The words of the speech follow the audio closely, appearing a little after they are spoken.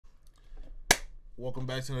Welcome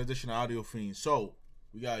back to another edition of Audio Fiend. So,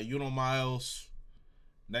 we got Yuno Miles,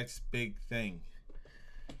 next big thing.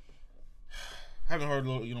 Haven't heard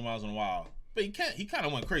Yuno Miles in a while, but he kind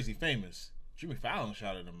of went crazy famous. Jimmy Fallon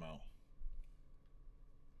shouted him out.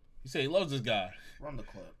 He said he loves this guy. Run the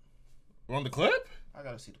clip. Run the clip? I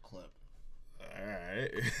gotta see the clip.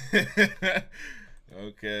 Alright.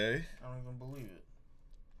 Okay. I don't even believe it.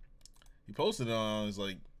 He posted it on his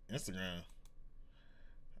Instagram.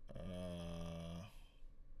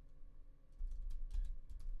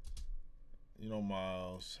 Yuno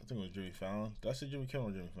Miles. I think it was Jimmy Fallon. Did I say Jimmy Kimmel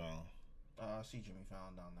or Jimmy Fallon? I see Jimmy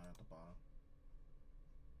Fallon down there at the bottom.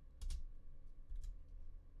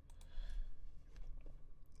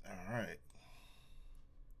 Alright.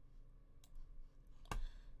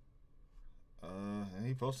 And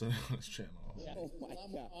he posted it on his channel. Yeah. Oh my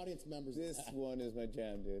God. Audience members. This one is my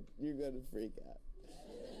jam, dude. You're going to freak out.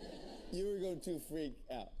 You're going to freak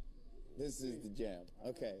out. This is the jam.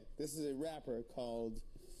 Okay. This is a rapper called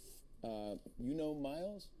Yuno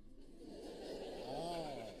Miles. Oh,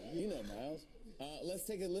 Yuno Miles. Let's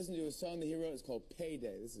take a listen to a song that he wrote. It's called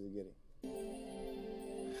Payday. This is a goodie.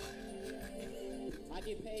 I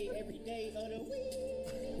get paid every day of the week.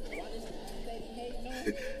 Why this steady hating on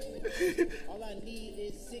me? All I need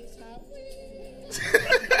is 6 hot wings.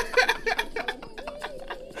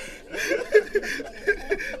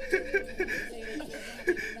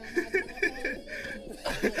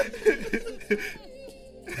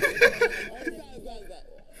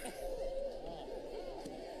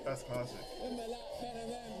 That's classic.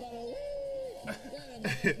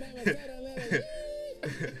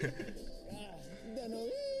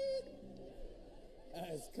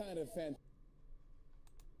 That's kind of fantastic.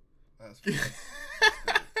 That's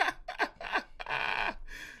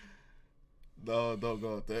No, don't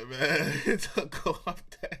go up there, man. Don't go up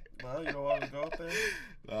there. No, you don't want to go up there?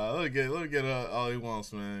 Nah, let me get all he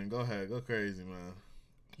wants, man. Go ahead, go crazy, man.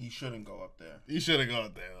 He shouldn't go up there. He should have gone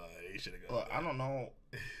up there. He should have gone. Look, I don't know.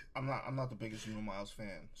 I'm not the biggest Yuno Miles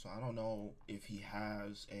fan, so I don't know if he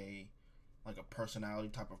has a personality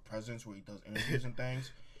type of presence where he does interviews and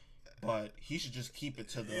things. But he should just keep it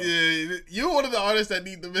to the. Yeah, you're one of the artists that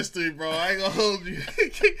need the mystery, bro. I ain't gonna hold you.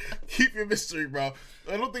 Keep your mystery, bro.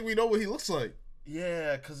 I don't think we know what he looks like.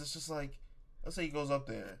 Yeah, because it's just like, let's say he goes up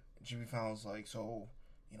there, and Jimmy Fallon's like, so,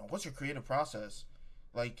 what's your creative process?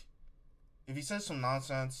 Like, if he says some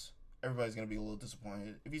nonsense, everybody's gonna be a little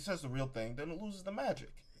disappointed. If he says the real thing, then it loses the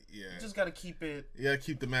magic. Yeah. You just gotta keep it. You gotta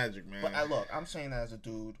keep the magic, man. But I'm saying that as a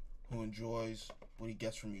dude who enjoys what he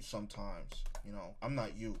gets from you sometimes. I'm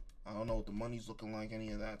not you. I don't know what the money's looking like,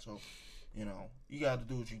 any of that. So, you gotta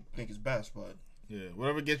do what you think is best. But yeah,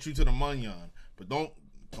 whatever gets you to the money on. But don't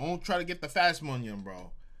try to get the fast money on,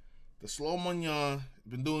 bro. The slow money on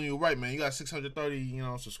been doing you right, man. You got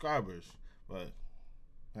 630, subscribers. But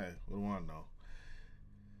hey, what do I know?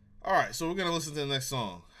 All right, so we're gonna listen to the next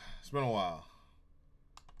song. It's been a while.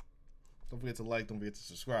 Don't forget to like. Don't forget to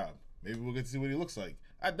subscribe. Maybe we'll get to see what he looks like.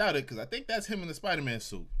 I doubt it, because I think that's him in the Spider-Man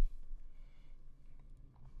suit.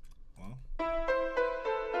 Well,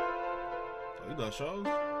 so he does shows.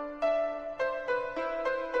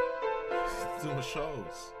 He's doing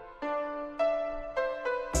shows.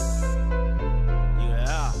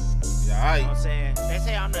 Yeah. Yeah, all right. You know what I'm saying? They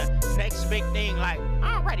say I'm the next big thing. Like,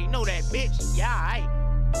 I already know that, bitch. Yeah, alright.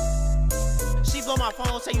 She blow my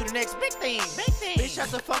phone, say you the next big thing. Big thing. Bitch, shut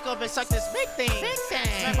the fuck up and suck this big thing. Big thing.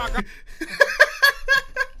 Smack my girl.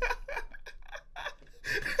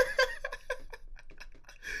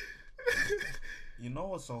 you know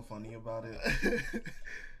what's so funny about it?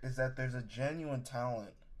 Is that there's a genuine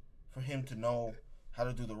talent for him to know how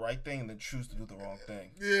to do the right thing and then choose to do the wrong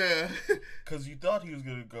thing. Yeah. Because you thought he was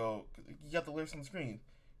going to go, you got the lyrics on the screen.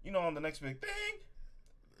 On the next big thing.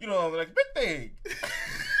 On the next big thing.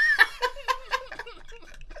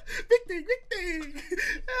 Big thing.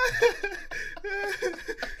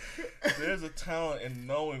 There's a talent in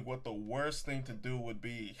knowing what the worst thing to do would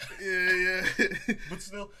be. Yeah. But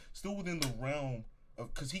still within the realm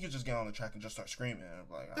of, because he could just get on the track and just start screaming.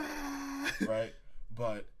 Like, right?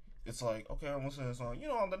 But it's like, okay, I'm listening to this song.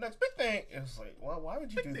 On the next big thing. It's like, well, why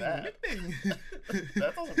would you do that? Big thing.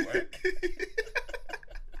 That doesn't work.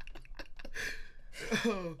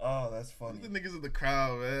 Oh, that's funny. The niggas in the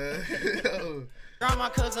crowd, man. Grandma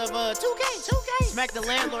cuz of 2K. Smack the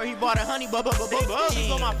landlord, he bought a honey bub. She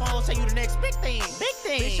blow my phone, say you the next big thing. Big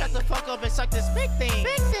thing. Bitch, shut the fuck up and suck this big thing.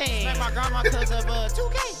 Big thing. Smack my grandma cuz of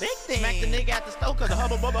 2K. Big thing. Smack the nigga at the stove cuz of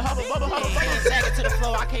hubba. Sag it to the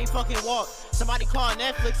floor, I can't fucking walk. Somebody call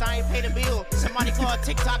Netflix, I ain't paid a bill. Somebody call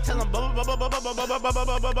TikTok, tell them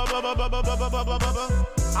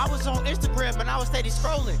I was on Instagram and I was steady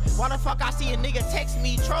scrolling. Why the fuck I see a nigga text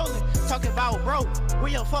me trolling? Talking about, bro,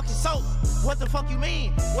 where your fucking soap? What the fuck you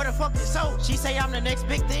mean? Where the fuck is soap? She say I'm the next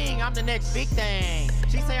big thing, I'm the next big thing.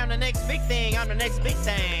 She say I'm the next big thing, I'm the next big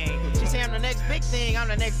thing. She say I'm the next big thing, I'm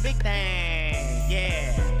the next big thing.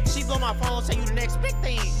 Yeah. She blow my phone, say you the next big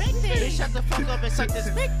thing. Big thing. Bitch, shut the fuck up and suck this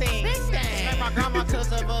big thing. Big thing. Smack my grandma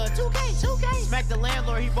cause of 2K. Smack the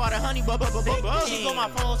landlord, he bought a honey bun. She blow my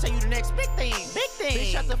phone, say you the next big thing. Big thing.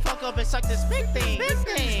 Bitch, shut the fuck up and suck this big thing. Big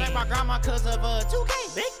thing. Smack my grandma cause of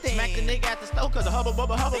 2K. Big thing. Smack the nigga at the stove cause of hubba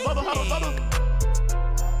bubba hubba bubba hubba bubba.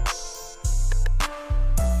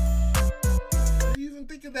 What do you even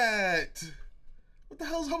think of that? What the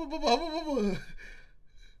hell's hubba bubba hubba bubba?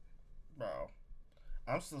 Bro,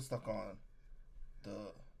 I'm still stuck on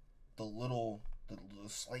the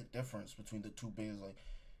slight difference between the two bigs. Like,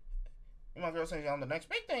 my girl saying I'm the next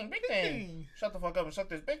big thing, big thing. Shut the fuck up and suck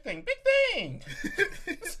this big thing, big thing.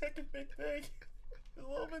 Second big thing. It's a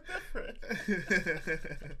little bit different.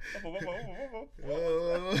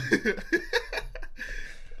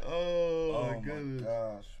 Oh my goodness.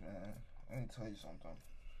 Gosh, man. Let me tell you something.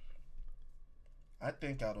 I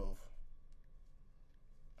think out of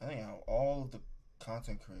all of the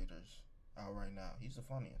content creators out right now, he's the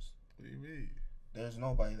funniest. What do you mean? There's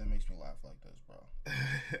nobody that makes me laugh like this, bro.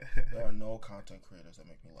 There are no content creators that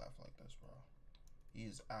make me laugh like this, bro. He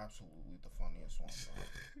is absolutely the funniest one, bro.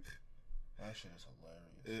 That shit is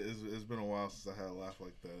hilarious. It's been a while since I had a laugh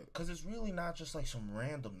like that. Because it's really not just like some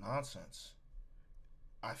random nonsense,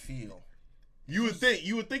 I feel. You would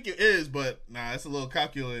think it is, but nah, it's a little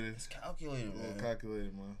calculated. It's calculated, man.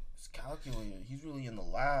 Calculated, man. It's calculated. He's really in the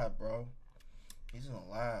lab, bro. He's in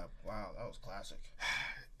the lab. Wow, that was classic.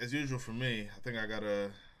 As usual for me, I think I'm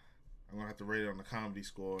gonna have to rate it on the comedy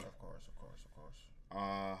score. Of course.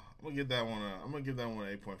 I'm gonna give that one an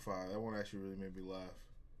 8.5. That one actually really made me laugh.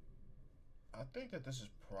 I think that this is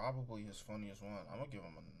probably his funniest one. I'm gonna give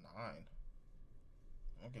him a 9.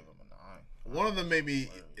 One of them made me,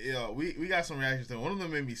 we got some reactions to it. One of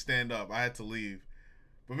them made me stand up. I had to leave.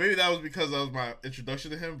 But maybe that was because that was my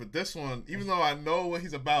introduction to him. But this one, even though I know what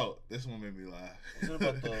he's about, this one made me laugh. Is it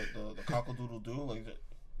about the cockle-doodle-doo? Like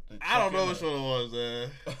the I don't know which one it was,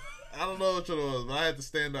 man. I don't know which one it was, but I had to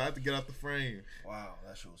stand up. I had to get out the frame. Wow,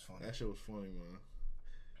 that shit was funny. That shit was funny, man.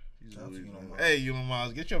 Yuno, Hey, Yuno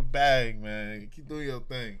Miles, get your bag, man. Keep doing your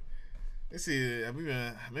thing. Let's see.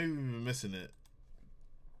 Maybe we've been missing it.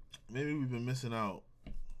 Maybe we've been missing out.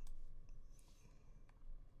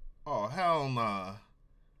 Oh, hell nah.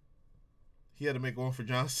 He had to make one for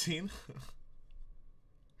John Cena.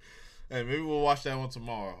 Hey, maybe we'll watch that one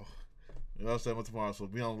tomorrow. So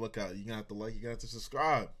be on the lookout. You're gonna have to like, you're gonna have to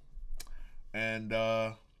subscribe. And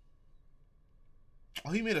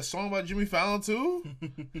he made a song about Jimmy Fallon too?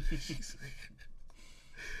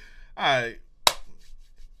 Alright.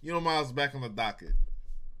 Yuno Miles is back on the docket.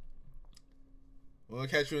 We'll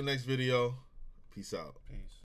catch you in the next video. Peace out. Peace.